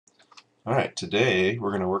Alright, today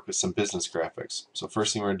we're going to work with some business graphics. So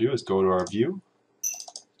first thing we're going to do is go to our view,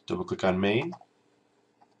 double click on main,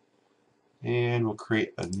 and we'll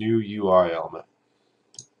create a new UI element.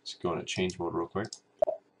 Let's go into change mode real quick.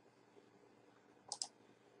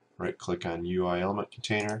 Right click on UI element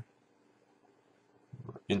container,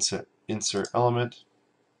 insert element.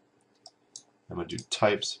 I'm going to do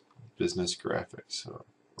types business graphics, so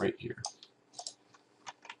right here.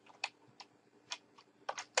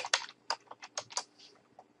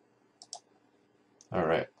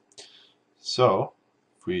 Alright, so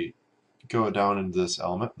if we go down into this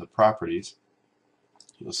element, the properties,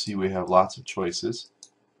 you'll see we have lots of choices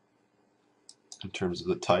in terms of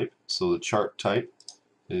the type. So the chart type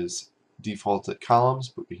is default at columns,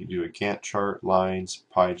 but we can do a Gantt chart, lines,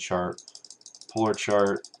 pie chart, polar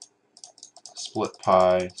chart, split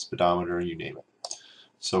pie, speedometer, you name it.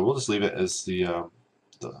 So we'll just leave it as the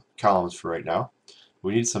columns for right now.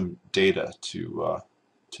 We need some data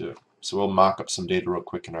so we'll mock up some data real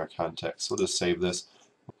quick in our context. So we'll just save this.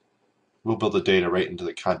 We'll build the data right into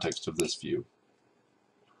the context of this view.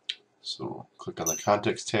 So click on the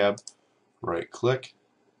context tab, right click,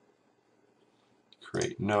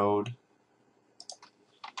 create node.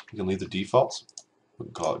 You can leave the defaults. We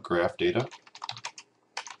can call it graph data.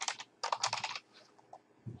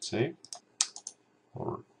 Save.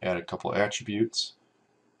 Or add a couple attributes.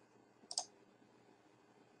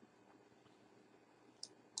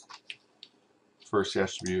 First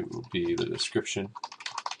attribute will be the description.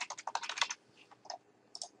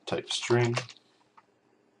 Type string.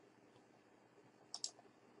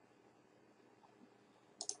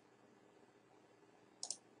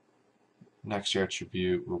 Next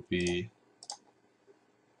attribute will be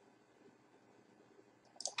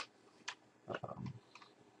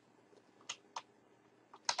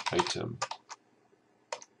item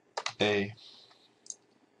A,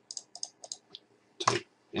 type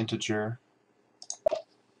integer,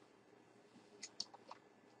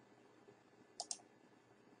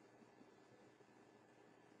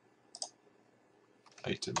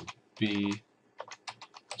 item B,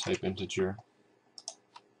 type integer,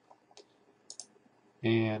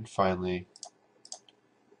 and finally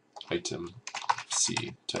item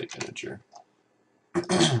C, type integer.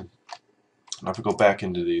 Now if we go back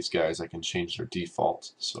into these guys, I can change their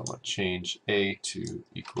default. So I'm going to change A to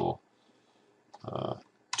equal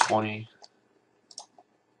 20,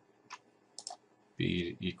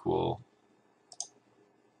 B to equal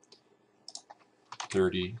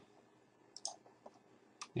 30,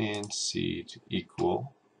 and C to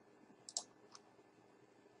equal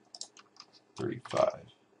 35.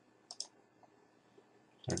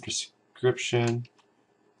 Our description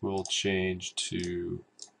will change to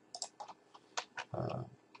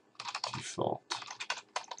default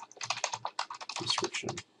description.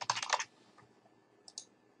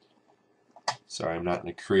 Sorry, I'm not in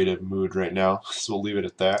a creative mood right now, so we'll leave it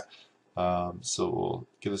at that. So we'll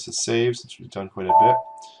give this a save since we've done quite a bit.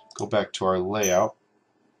 Go back to our layout.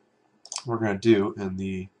 What we're going to do in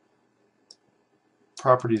the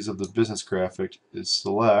properties of the business graphic is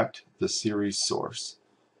select the series source.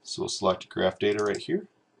 So we'll select graph data right here,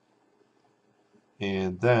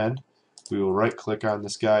 and then we will right click on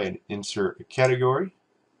this guy and insert a category.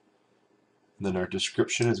 And then our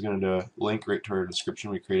description is going to link right to our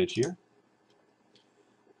description we created here.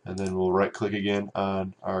 And then we'll right click again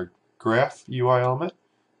on our graph UI element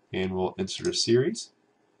and we'll insert a series.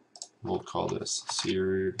 We'll call this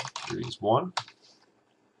series 1.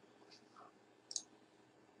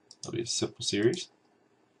 It'll be a simple series.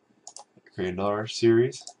 Create another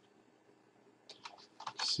series.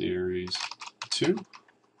 Series 2.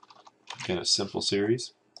 Again, a simple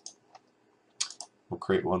series. We'll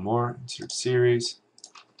create one more. Insert series.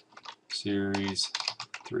 Series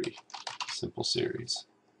 3. Simple series.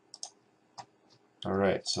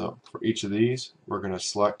 Alright, so for each of these, we're going to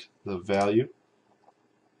select the value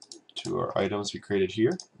to our items we created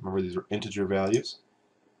here. Remember, these are integer values.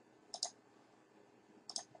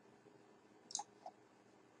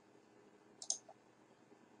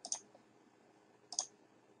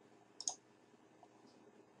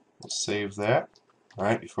 We'll save that.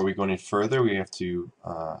 Alright, before we go any further, we have to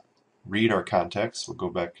read our context. We'll go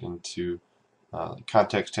back into the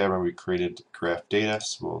context tab where we created graph data.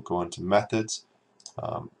 So we'll go into methods.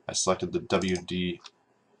 I selected the WD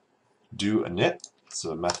do init. It's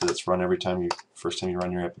a method that's run every time first time you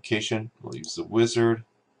run your application. We'll use the wizard,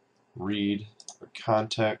 read, our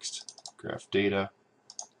context, graph data,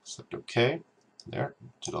 select OK. There,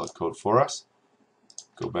 did all the code for us.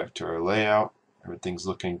 Go back to our layout. Everything's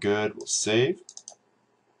looking good. We'll save.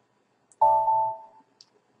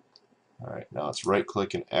 Alright, now let's right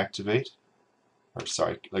click and activate, or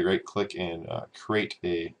sorry, right click and create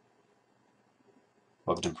a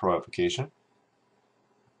WebDynpro application.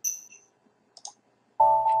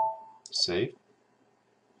 Save.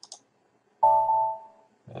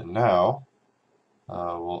 And now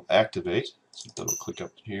we'll activate. So double click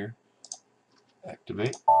up here,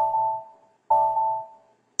 activate,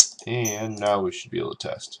 and now we should be able to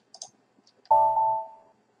test.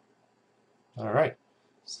 Alright,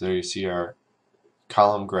 so there you see our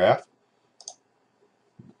column graph.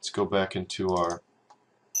 Let's go back into our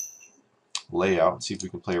layout and see if we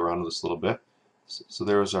can play around with this a little bit. So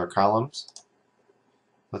there's our columns.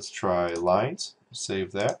 Let's try lines.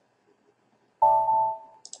 Save that.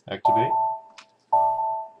 Activate.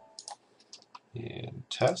 And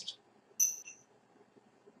test.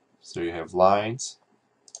 So you have lines.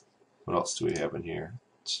 What else do we have in here?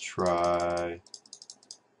 Let's try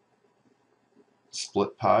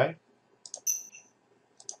split pie.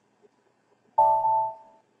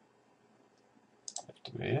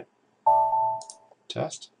 Activate it.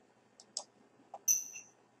 Test.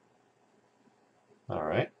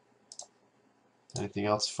 Alright. Anything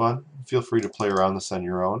else fun? Feel free to play around this on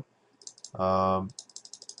your own. I'm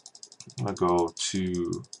going to go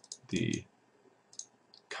to the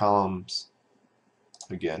columns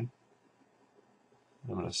again.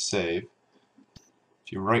 I'm going to save.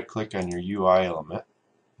 If you right click on your UI element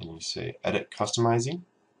and you say Edit Customizing,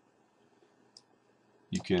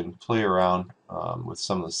 you can play around with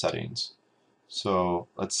some of the settings. So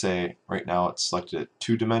let's say right now it's selected at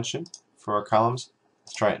 2-dimension for our columns.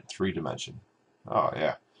 Let's try it in 3-dimension. Oh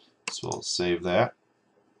yeah. So we'll save that.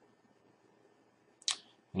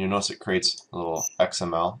 And you'll notice it creates a little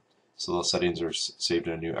XML. So those settings are saved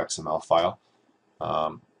in a new XML file.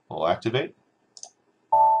 We'll activate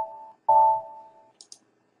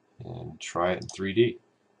and try it in 3D.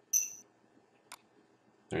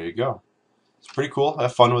 There you go. It's pretty cool.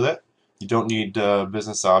 Have fun with it. You don't need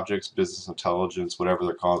business objects, business intelligence, whatever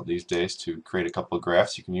they're called these days, to create a couple of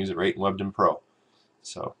graphs. You can use it right in WebDynpro.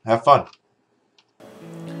 So have fun.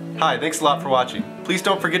 Hi, thanks a lot for watching. Please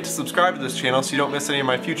don't forget to subscribe to this channel so you don't miss any of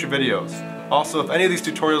my future videos. Also, if any of these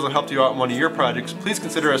tutorials have helped you out in one of your projects, please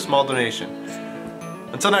consider a small donation.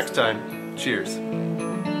 Until next time, cheers.